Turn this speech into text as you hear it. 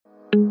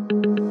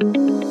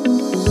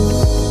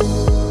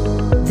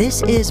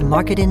This is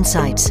Market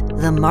Insights,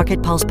 the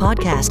Market Pulse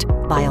podcast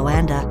by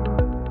Oanda.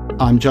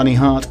 I'm Johnny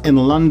Hart in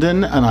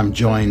London, and I'm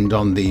joined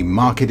on the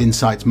Market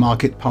Insights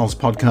Market Pulse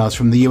podcast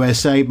from the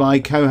USA by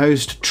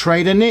co-host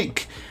Trader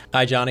Nick.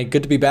 Hi, Johnny.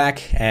 Good to be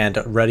back and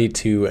ready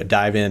to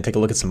dive in and take a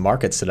look at some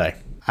markets today.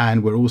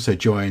 And we're also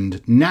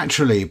joined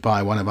naturally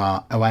by one of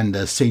our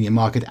Oanda senior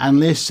market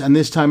analysts, and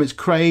this time it's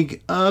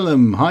Craig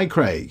Earlham. Hi,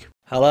 Craig.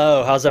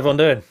 Hello. How's everyone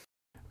doing?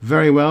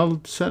 Very well.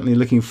 Certainly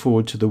looking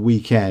forward to the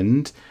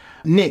weekend.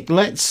 Nick,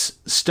 let's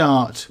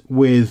start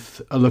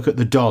with a look at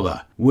the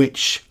dollar,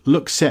 which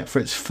looks set for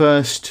its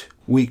first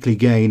weekly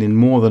gain in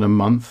more than a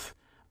month.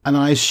 And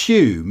I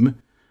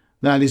assume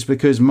that is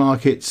because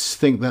markets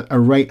think that a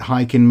rate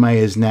hike in May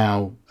is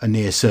now a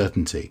near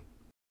certainty.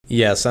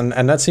 Yes, and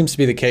that seems to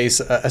be the case,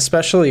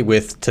 especially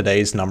with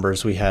today's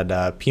numbers. We had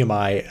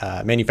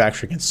PMI,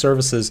 manufacturing and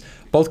services,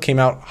 both came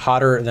out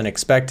hotter than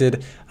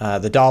expected.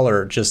 The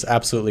dollar just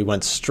absolutely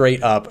went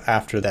straight up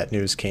after that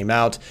news came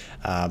out.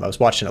 I was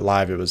watching it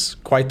live. It was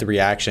quite the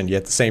reaction. Yet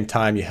at the same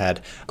time, you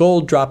had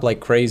gold drop like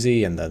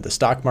crazy, and the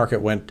stock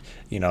market went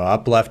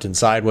up, left, and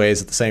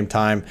sideways at the same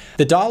time.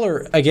 The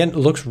dollar, again,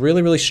 looks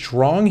really, really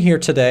strong here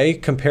today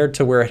compared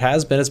to where it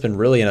has been. It's been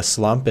really in a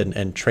slump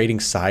and trading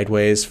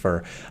sideways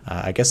for,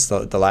 I guess,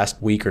 the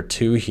last week or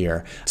two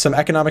here. Some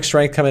economic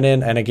strength coming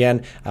in, and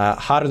again,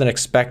 hotter than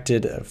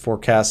expected.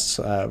 Forecasts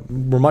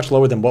were much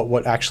lower than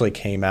what actually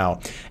came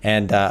out.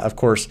 And of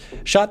course,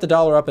 shot the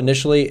dollar up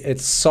initially. It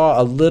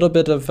saw a little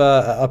bit of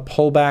a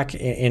pullback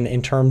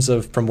in terms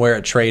of from where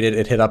it traded.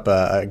 It hit up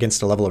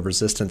against a level of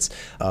resistance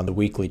on the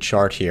weekly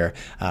chart here.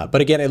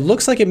 But again, it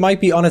looks like it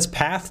might be on its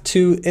path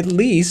to at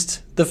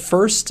least the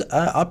first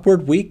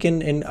upward week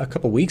in a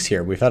couple weeks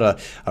here. We've had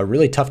a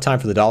really tough time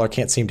for the dollar.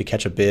 Can't seem to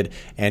catch a bid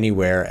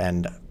anywhere.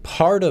 And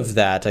part of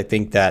that, I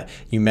think that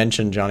you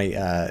mentioned, Johnny,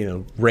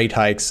 rate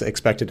hikes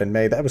expected in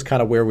May. That was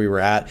kind of where we were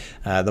at.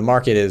 The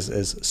market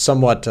is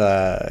somewhat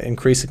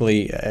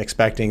increasingly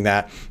expecting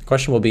that. The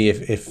question will be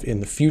if in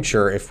the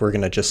future, if we're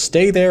going to just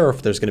stay there or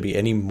if there's going to be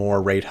any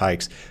more rate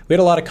hikes. We had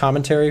a lot of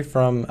commentary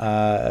from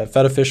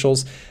Fed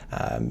officials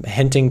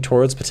hinting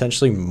towards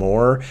potentially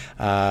more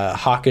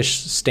hawkish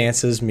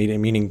stances,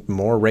 meaning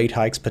more rate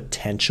hikes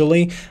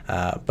potentially.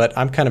 But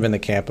I'm kind of in the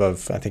camp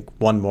of, I think,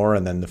 one more,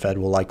 and then the Fed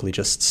will likely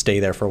just stay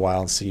there for a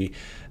while and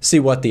see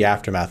what the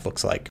aftermath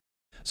looks like.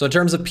 So in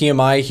terms of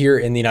PMI here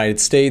in the United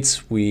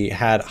States, we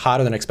had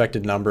hotter than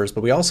expected numbers,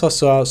 but we also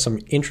saw some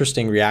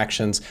interesting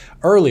reactions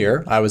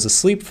earlier. I was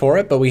asleep for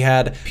it, but we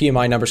had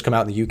PMI numbers come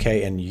out in the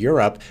UK and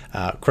Europe.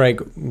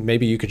 Craig,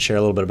 maybe you could share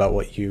a little bit about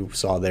what you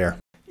saw there.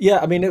 Yeah,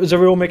 I mean, it was a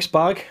real mixed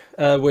bag,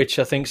 which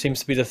I think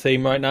seems to be the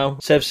theme right now.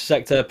 Services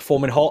sector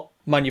performing hot,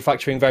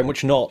 manufacturing very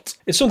much not.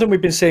 It's something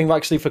we've been seeing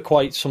actually for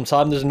quite some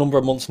time. There's a number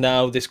of months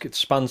now. This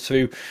spans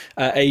through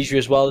Asia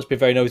as well. It's been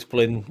very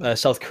notable in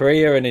South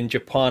Korea and in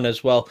Japan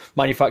as well.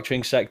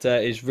 Manufacturing sector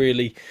is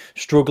really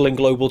struggling.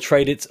 Global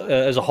trade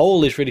as a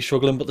whole is really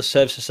struggling, but the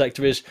services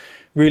sector is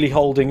really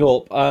holding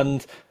up.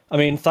 And I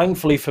mean,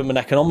 thankfully, from an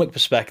economic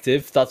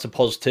perspective, that's a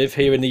positive.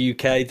 Here in the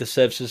UK, the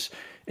services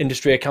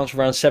industry accounts for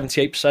around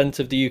 78%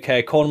 of the UK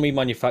economy,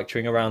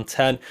 manufacturing around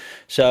 10%.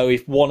 So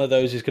if one of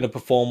those is going to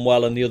perform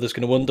well and the other is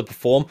going to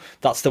underperform,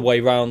 that's the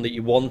way round that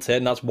you want it,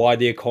 and that's why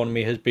the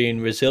economy has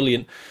been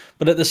resilient.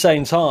 But at the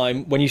same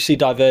time, when you see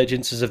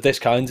divergences of this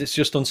kind, it's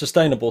just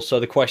unsustainable. So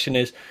the question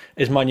is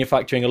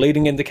manufacturing a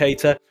leading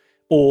indicator?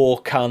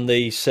 Or can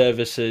the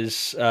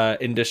services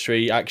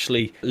industry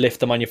actually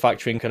lift the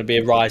manufacturing? Can it be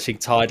a rising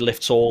tide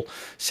lifts all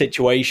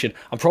situation?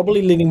 I'm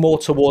probably leaning more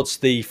towards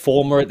the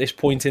former at this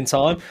point in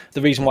time. The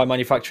reason why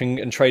manufacturing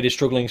and trade is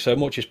struggling so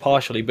much is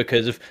partially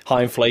because of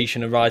high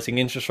inflation and rising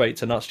interest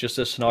rates, and that's just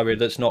a scenario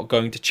that's not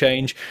going to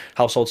change.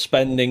 Household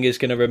spending is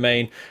going to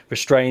remain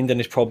restrained and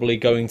is probably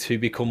going to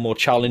become more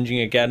challenging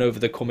again over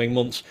the coming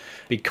months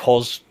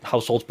because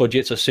households'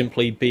 budgets are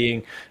simply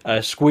being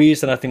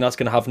squeezed, and I think that's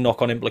going to have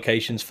knock-on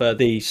implications for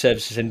the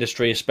services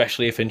industry,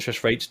 especially if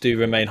interest rates do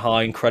remain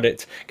high and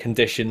credit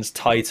conditions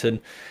tighten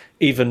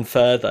even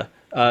further.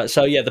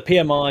 So yeah, the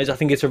PMIs, I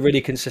think it's a really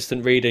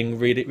consistent reading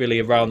really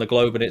around the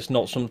globe, and it's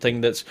not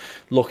something that's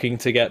looking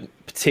to get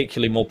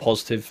particularly more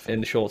positive in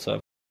the short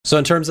term. So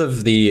in terms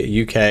of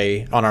the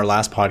UK, on our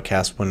last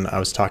podcast, when I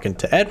was talking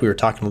to Ed, we were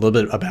talking a little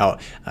bit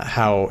about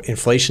how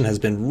inflation has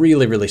been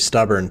really, really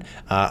stubborn,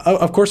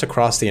 of course,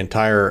 across the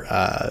entire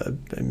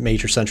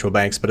major central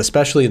banks, but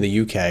especially in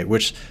the UK,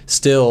 which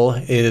still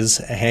is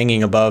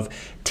hanging above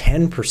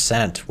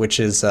 10%, which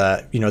is,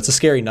 it's a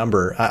scary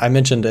number. I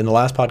mentioned in the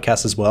last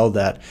podcast as well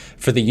that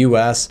for the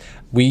US,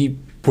 we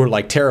were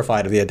like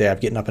terrified of the idea of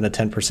getting up into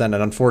 10%. And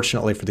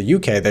unfortunately for the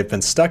UK, they've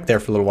been stuck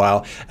there for a little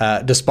while,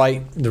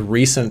 despite the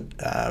recent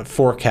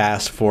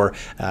forecast for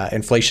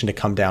inflation to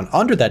come down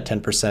under that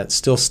 10%,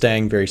 still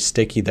staying very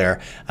sticky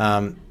there.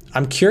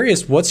 I'm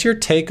curious, what's your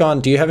take on,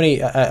 do you have any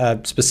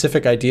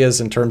specific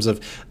ideas in terms of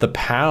the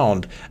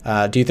pound?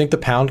 Do you think the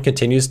pound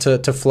continues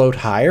to float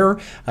higher?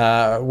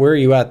 Where are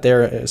you at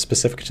there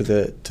specific to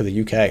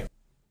the UK?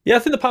 Yeah, I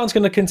think the pound's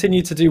going to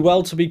continue to do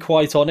well, to be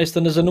quite honest,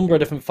 and there's a number of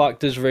different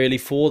factors really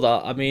for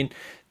that. I mean,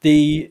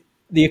 the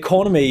the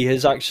economy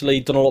has actually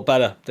done a lot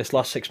better this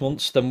last 6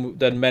 months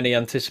than many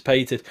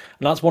anticipated.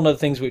 And that's one of the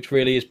things which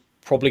really is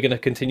probably going to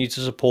continue to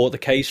support the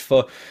case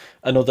for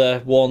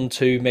another 1,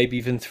 2, maybe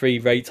even 3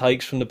 rate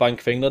hikes from the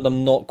Bank of England.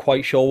 I'm not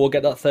quite sure we'll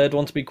get that third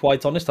one, to be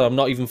quite honest. And I'm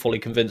not even fully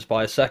convinced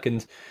by a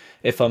second,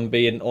 if I'm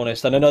being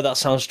honest. And I know that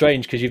sounds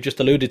strange because you've just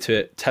alluded to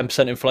it,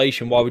 10%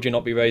 inflation. Why would you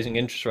not be raising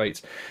interest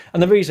rates?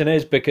 And the reason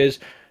is because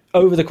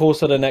over the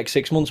course of the next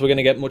 6 months, we're going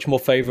to get much more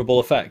favourable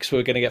effects.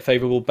 We're going to get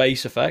favourable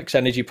base effects.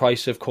 Energy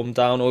prices have come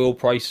down, oil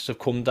prices have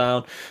come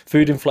down.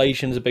 Food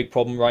inflation is a big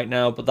problem right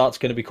now, but that's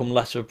going to become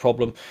less of a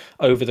problem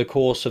over the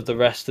course of the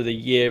rest of the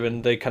year.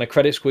 And the kind of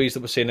credit squeeze that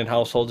we're seeing in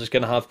households is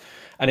going to have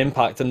an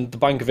impact. And the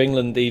Bank of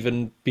England,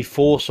 even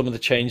before some of the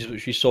changes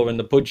which we saw in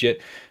the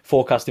budget,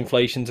 forecast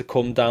inflation to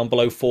come down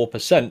below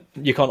 4%.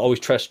 You can't always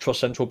trust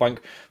central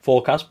bank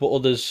forecasts, but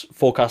others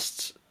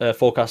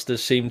forecasters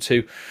seem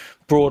to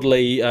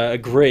broadly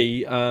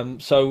agree.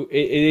 So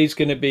it is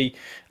going to be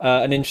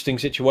an interesting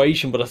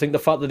situation. But I think the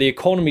fact that the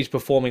economy is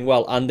performing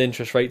well and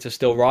interest rates are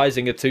still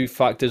rising are two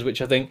factors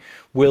which I think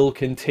will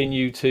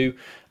continue to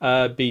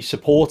be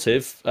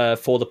supportive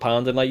for the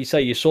pound. And like you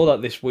say, you saw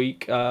that this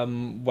week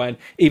when,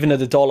 even though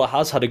the dollar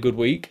has had a good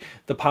week,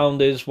 the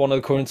pound is one of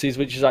the currencies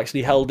which has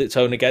actually held its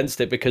own against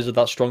it because of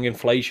that strong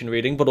inflation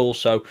reading. But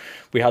also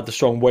we had the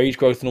strong wage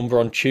growth number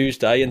on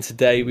Tuesday, and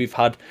today we've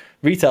had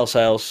retail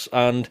sales,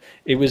 and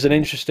it was an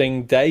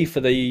interesting day for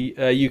the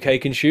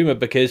UK consumer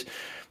because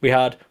we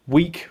had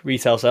weak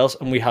retail sales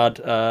and we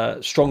had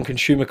strong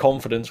consumer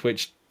confidence,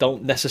 which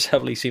don't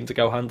necessarily seem to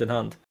go hand in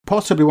hand.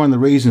 Possibly one of the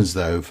reasons,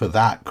 though, for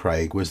that,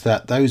 Craig, was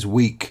that those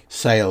weak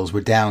sales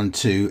were down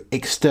to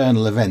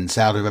external events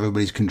out of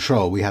everybody's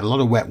control. We had a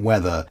lot of wet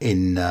weather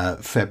in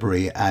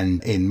February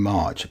and in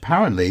March.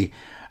 Apparently,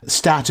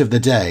 stat of the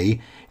day,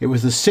 it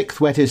was the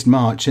 6th wettest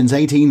March since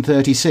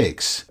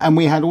 1836. And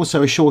we had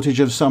also a shortage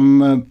of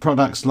some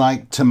products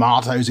like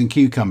tomatoes and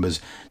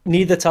cucumbers.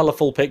 Neither tell a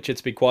full picture,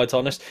 to be quite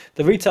honest.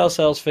 The retail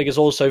sales figures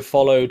also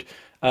followed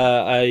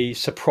a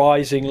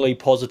surprisingly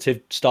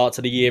positive start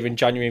to the year in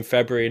January and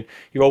February. And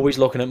you're always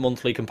looking at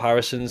monthly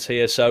comparisons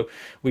here. So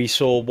we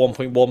saw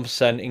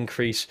 1.1%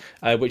 increase,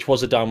 which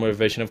was a downward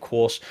revision, of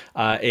course,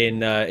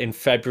 in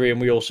February.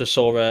 And we also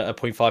saw a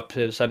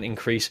 0.5%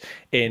 increase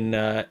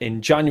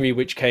in January,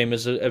 which came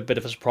as a bit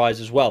of a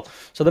surprise as well.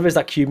 So there is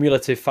that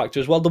cumulative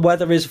factor as well. The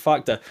weather is a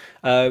factor.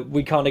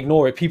 We can't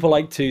ignore it. People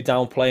like to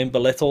downplay and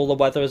belittle the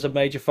weather as a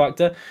major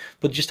factor.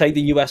 But just take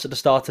the US at the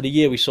start of the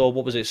year. We saw,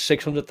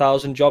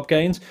 600,000 job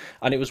gains.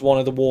 And it was one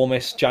of the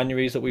warmest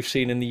Januaries that we've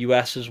seen in the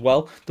US as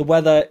well. The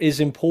weather is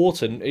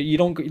important. You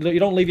don't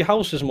leave your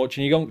house as much,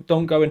 and you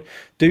don't go and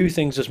do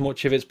things as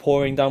much if it's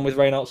pouring down with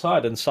rain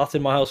outside. And sat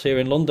in my house here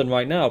in London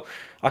right now,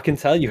 I can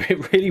tell you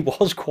it really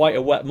was quite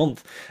a wet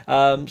month.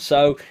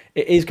 So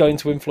it is going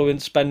to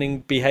influence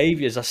spending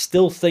behaviours. I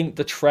still think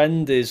the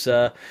trend is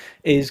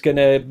going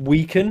to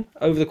weaken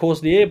over the course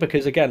of the year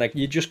because, again,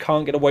 you just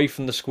can't get away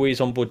from the squeeze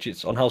on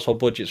budgets, on household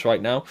budgets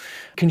right now.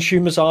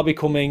 Consumers are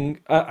becoming,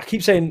 I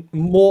keep saying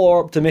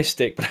more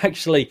optimistic, but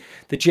actually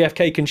the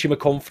GfK consumer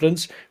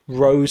confidence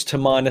rose to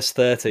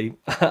 -30,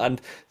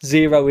 and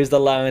 0 is the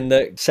line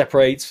that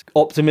separates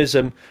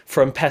optimism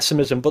from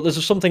pessimism. But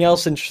there's something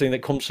else interesting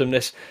that comes from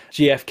this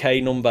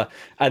GfK number,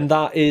 and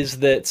that is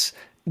that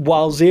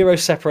while 0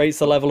 separates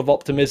the level of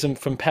optimism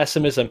from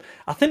pessimism,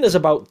 I think there's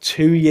about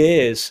 2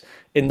 years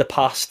in the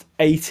past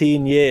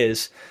 18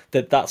 years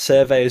that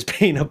survey has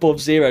been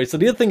above 0. So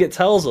the other thing it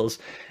tells us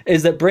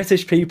is that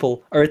British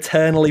people are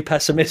eternally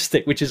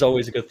pessimistic, which is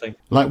always a good thing.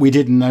 Like we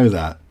didn't know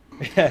that.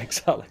 Yeah,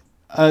 exactly.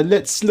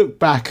 Let's look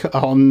back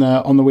on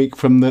the week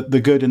from the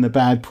good and the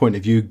bad point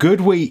of view.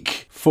 Good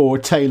week for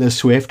Taylor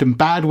Swift and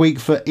bad week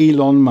for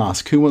Elon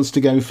Musk. Who wants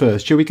to go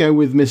first? Shall we go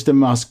with Mr.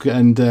 Musk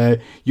and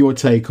your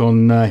take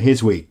on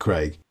his week,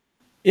 Craig?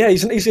 Yeah,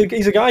 he's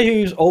a guy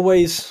who's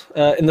always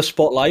in the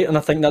spotlight, and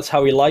I think that's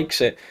how he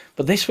likes it.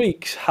 But this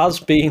week has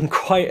been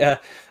quite a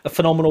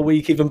phenomenal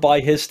week, even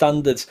by his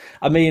standards.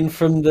 I mean,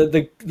 from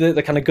the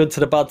kind of good to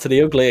the bad to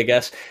the ugly, I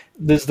guess.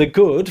 There's the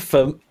good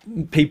for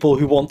people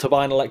who want to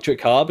buy an electric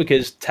car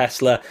because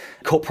Tesla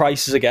cut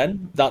prices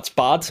again. That's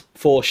bad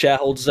for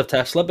shareholders of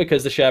Tesla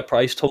because the share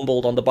price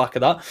tumbled on the back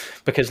of that,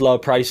 because lower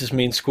prices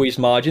mean squeezed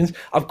margins.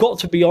 I've got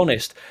to be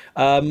honest,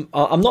 I'm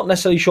not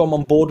necessarily sure I'm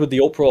on board with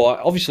the uproar.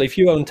 Obviously, if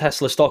you own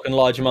Tesla stock and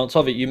large amounts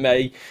of it, you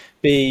may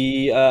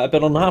be a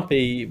bit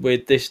unhappy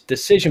with this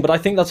decision, but I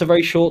think that's a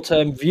very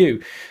short-term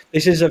view.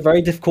 This is a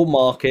very difficult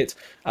market.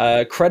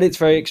 Credit's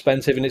very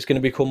expensive, and it's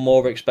going to become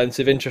more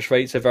expensive. Interest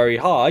rates are very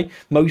high.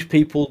 Most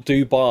people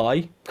do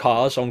buy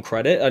cars on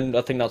credit, and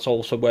I think that's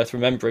also worth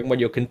remembering when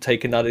you're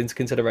taking that into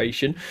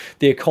consideration.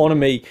 The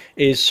economy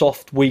is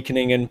soft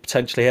weakening and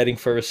potentially heading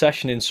for a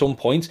recession in some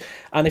points,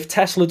 and if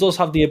Tesla does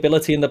have the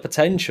ability and the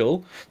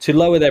potential to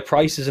lower their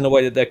prices in a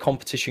way that their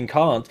competition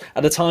can't,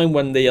 at a time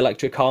when the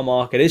electric car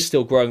market is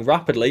still growing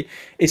rapidly,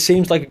 it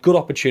seems like a good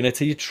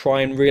opportunity to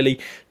try and really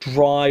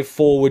drive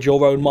forward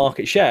your own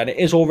market share. And it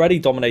is already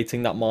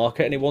dominating that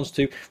market, and it wants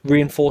to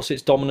reinforce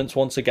its dominance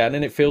once again,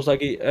 and it feels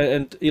like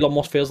and Elon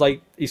Musk feels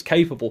like he's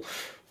capable.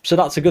 So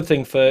that's a good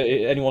thing for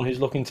anyone who's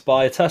looking to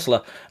buy a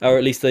Tesla, or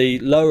at least the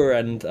lower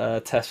end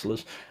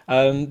Teslas.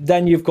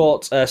 Then you've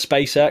got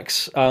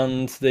SpaceX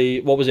and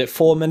the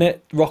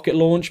 4-minute rocket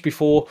launch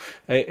before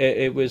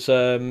it was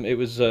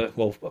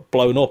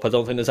blown up. I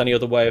don't think there's any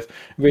other way of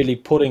really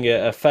putting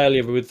it. A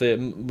failure with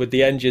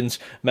the engines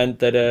meant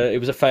that it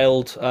was a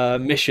failed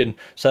mission.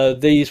 So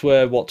these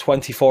were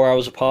 24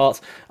 hours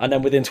apart, and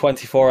then within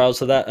 24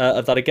 hours of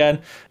that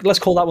again, let's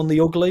call that one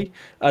the ugly.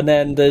 And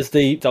then there's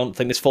don't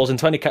think this falls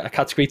into any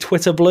category,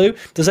 Twitter blue.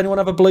 Does anyone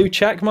have a blue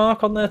check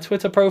mark on their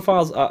Twitter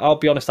profiles? I'll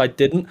be honest, I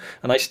didn't,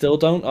 and I still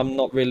don't. I'm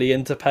not really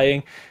into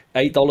paying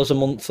 $8 a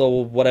month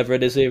or whatever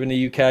it is here in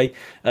the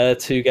UK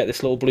to get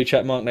this little blue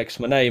check mark next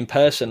to my name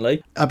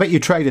personally. I bet your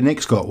trader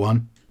Nick's got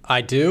one.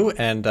 I do,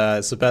 and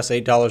it's the best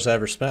 $8 I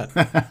ever spent.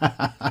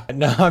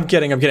 No, I'm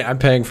kidding. I'm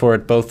paying for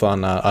it both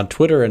on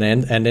Twitter and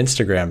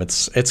Instagram.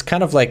 It's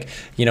kind of like,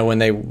 when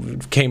they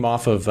came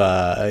off of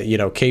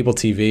cable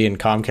TV and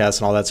Comcast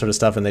and all that sort of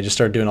stuff, and they just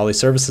started doing all these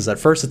services. At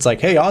first, it's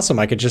like, hey, awesome,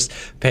 I could just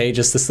pay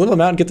just this little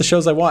amount and get the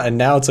shows I want. And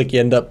now it's like you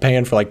end up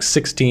paying for like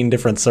 16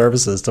 different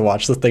services to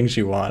watch the things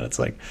you want. It's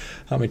like,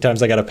 how many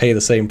times I got to pay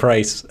the same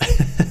price?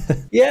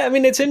 Yeah, I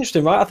mean, it's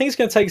interesting, right? I think it's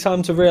going to take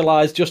time to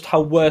realize just how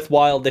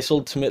worthwhile this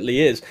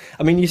ultimately is.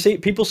 I mean, you see,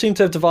 people seem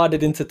to have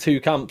divided into two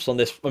camps on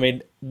this. I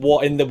mean,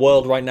 what in the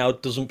world right now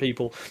doesn't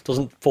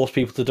force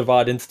people to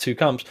divide into two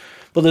camps?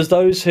 But there's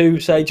those who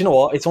say, do you know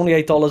what? It's only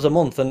 $8 a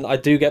month, and I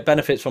do get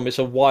benefits from it.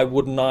 So why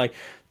wouldn't I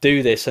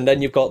do this? And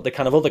then you've got the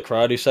kind of other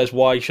crowd who says,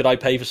 why should I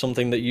pay for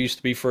something that used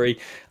to be free,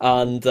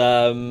 and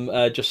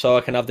just so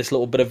I can have this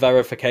little bit of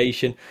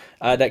verification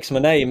next to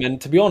my name?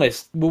 And to be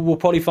honest, we'll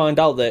probably find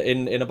out that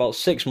in about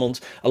 6 months,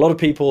 a lot of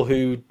people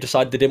who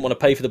decide they didn't want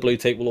to pay for the blue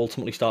tick will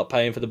ultimately start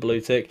paying for the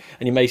blue tick,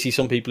 and you may see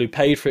some people who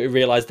paid for it who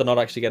realise they're not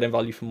actually getting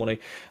value for money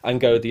and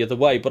go the other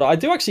way. But I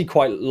do actually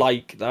quite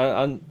like,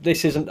 and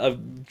this isn't a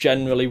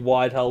generally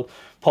wide held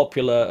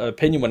popular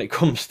opinion when it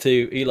comes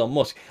to Elon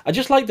Musk, I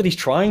just like that he's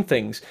trying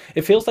things.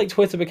 It feels like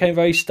Twitter became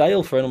very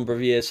stale for a number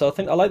of years, so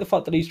I like the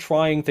fact that he's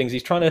trying things.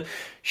 He's trying to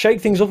shake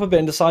things up a bit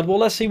and decide, well,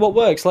 let's see what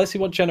works, let's see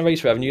what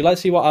generates revenue,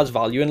 let's see what adds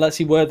value, and let's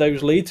see where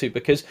those lead to,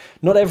 because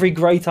not every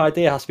great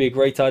idea has to be a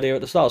great idea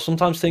at the start.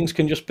 Sometimes things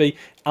can just be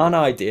an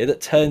idea that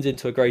turns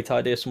into a great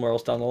idea somewhere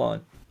else down the line.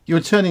 You're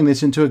turning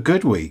this into a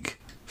good week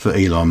for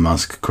Elon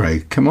Musk,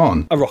 Craig. Come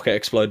on. A rocket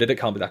exploded. It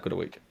can't be that good a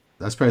week.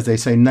 I suppose they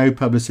say no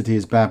publicity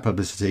is bad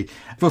publicity.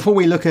 Before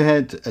we look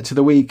ahead to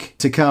the week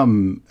to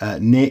come,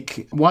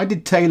 Nick, why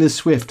did Taylor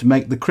Swift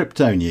make the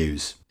crypto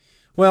news?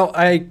 Well,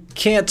 I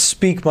can't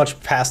speak much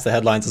past the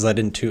headlines as I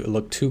didn't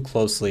look too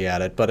closely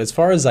at it. But as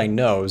far as I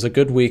know, it was a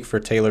good week for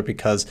Taylor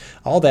because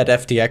all that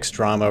FTX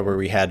drama where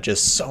we had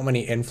just so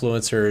many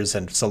influencers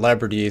and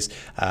celebrities,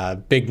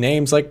 big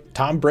names like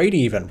Tom Brady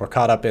even were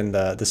caught up in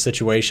the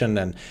situation,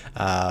 and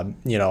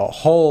a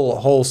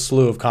whole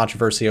slew of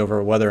controversy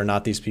over whether or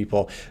not these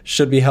people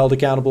should be held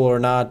accountable or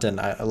not. And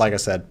like I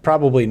said,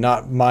 probably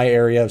not my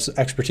area of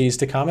expertise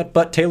to comment,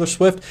 but Taylor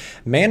Swift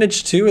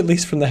managed to, at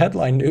least from the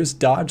headline news,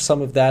 dodge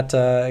some of that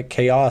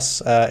chaos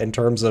in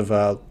terms of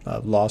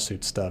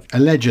lawsuit stuff.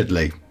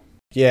 Allegedly.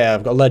 Yeah,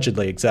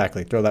 allegedly,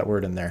 exactly. Throw that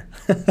word in there.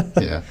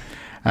 Yeah,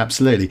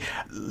 absolutely.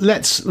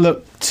 Let's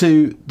look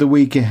to the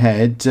week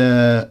ahead.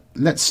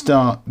 Let's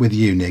start with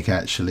you, Nick,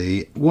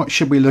 actually. What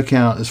should we look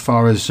out as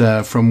far as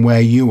from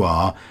where you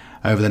are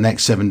over the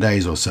next 7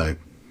 days or so?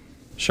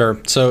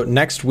 Sure. So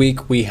next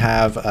week we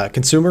have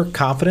consumer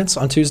confidence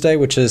on Tuesday,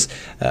 which is,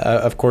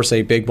 of course,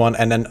 a big one.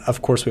 And then,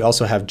 of course, we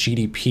also have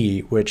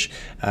GDP, which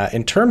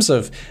in terms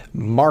of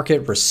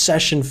market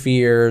recession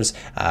fears,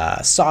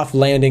 soft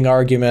landing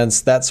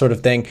arguments, that sort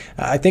of thing,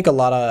 I think a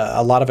lot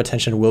of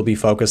attention will be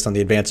focused on the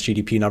advanced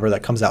GDP number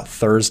that comes out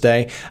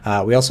Thursday.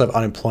 We also have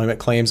unemployment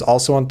claims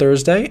also on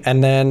Thursday.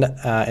 And then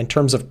in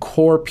terms of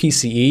core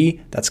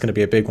PCE, that's going to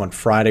be a big one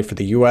Friday for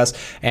the U.S.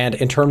 And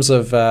in terms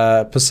of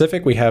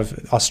Pacific, we have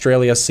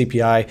Australia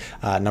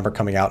CPI number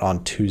coming out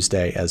on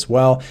Tuesday as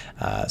well.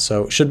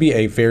 So should be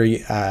a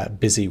very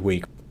busy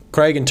week.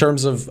 Craig, in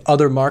terms of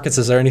other markets,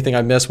 is there anything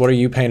I missed? What are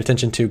you paying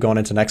attention to going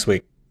into next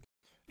week?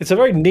 It's a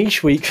very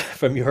niche week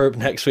from Europe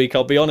next week,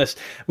 I'll be honest.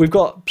 We've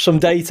got some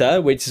data,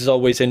 which is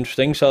always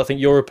interesting. So I think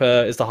Europe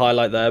is the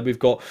highlight there. We've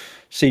got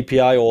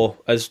CPI, or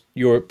as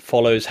Europe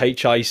follows,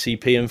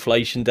 HICP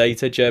inflation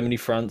data, Germany,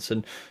 France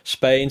and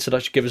Spain. So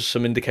that should give us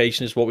some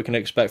indications of what we can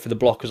expect for the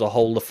bloc as a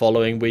whole the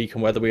following week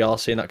and whether we are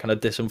seeing that kind of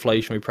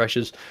disinflationary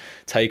pressures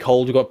take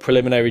hold. We've got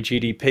preliminary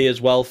GDP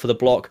as well for the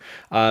bloc,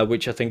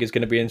 which I think is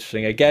going to be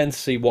interesting again to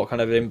see what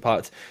kind of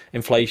impact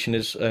inflation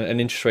is and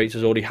interest rates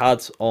has already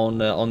had on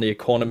the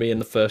economy in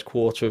the first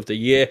quarter of the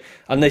year.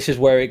 And this is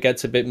where it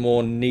gets a bit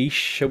more niche,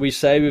 shall we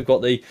say. We've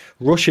got the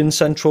Russian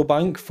central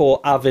bank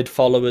for avid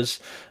followers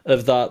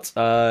of that.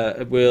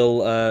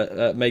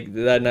 will make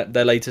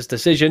their latest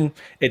decision.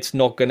 It's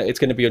going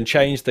to be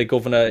unchanged. The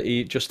governor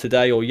just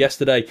today or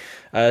yesterday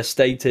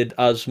stated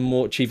as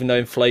much, even though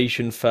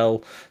inflation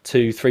fell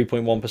to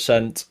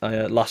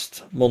 3.1%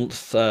 last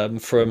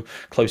month from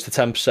close to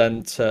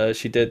 10%.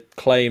 She did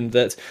claim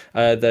that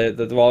there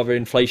are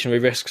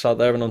inflationary risks out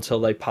there, and until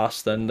they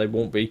pass, then they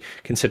won't be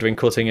considering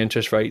cutting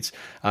interest rates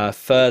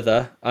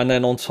further. And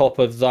then on top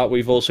of that,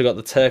 we've also got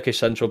the Turkish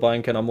central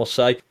bank, and I must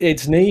say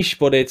it's niche,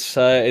 but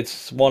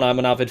it's one I'm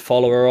an avid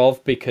follower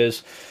of,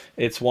 because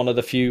it's one of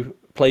the few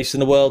places in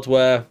the world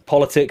where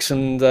politics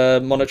and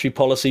monetary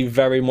policy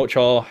very much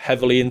are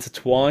heavily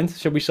intertwined,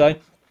 shall we say.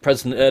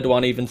 President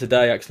Erdogan even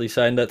today actually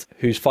saying that,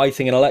 who's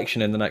fighting an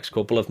election in the next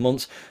couple of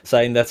months,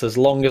 saying that as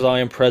long as I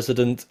am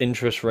president,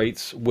 interest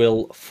rates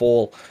will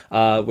fall,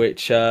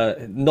 which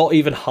not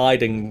even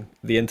hiding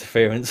the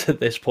interference at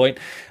this point.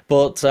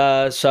 But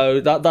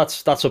so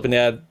that's up in the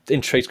air.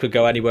 Interest rates could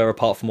go anywhere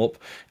apart from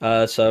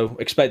up. So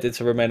expected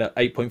to remain at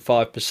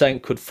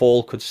 8.5%, could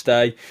fall, could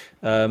stay.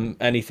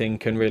 Anything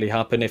can really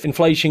happen. If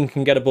inflation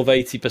can get above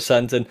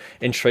 80% and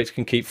interest rates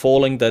can keep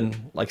falling,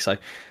 then, like I say,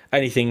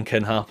 anything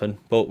can happen.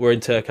 But we're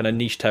into kind of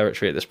niche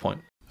territory at this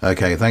point.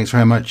 Okay, thanks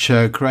very much,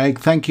 Craig.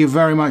 Thank you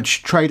very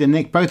much, Trader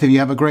Nick. Both of you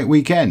have a great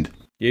weekend.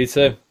 You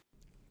too.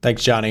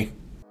 Thanks, Johnny.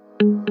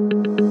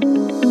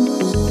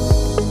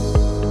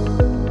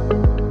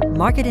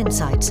 Market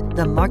Insights,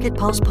 the Market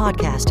Pulse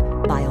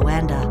podcast by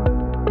Oanda.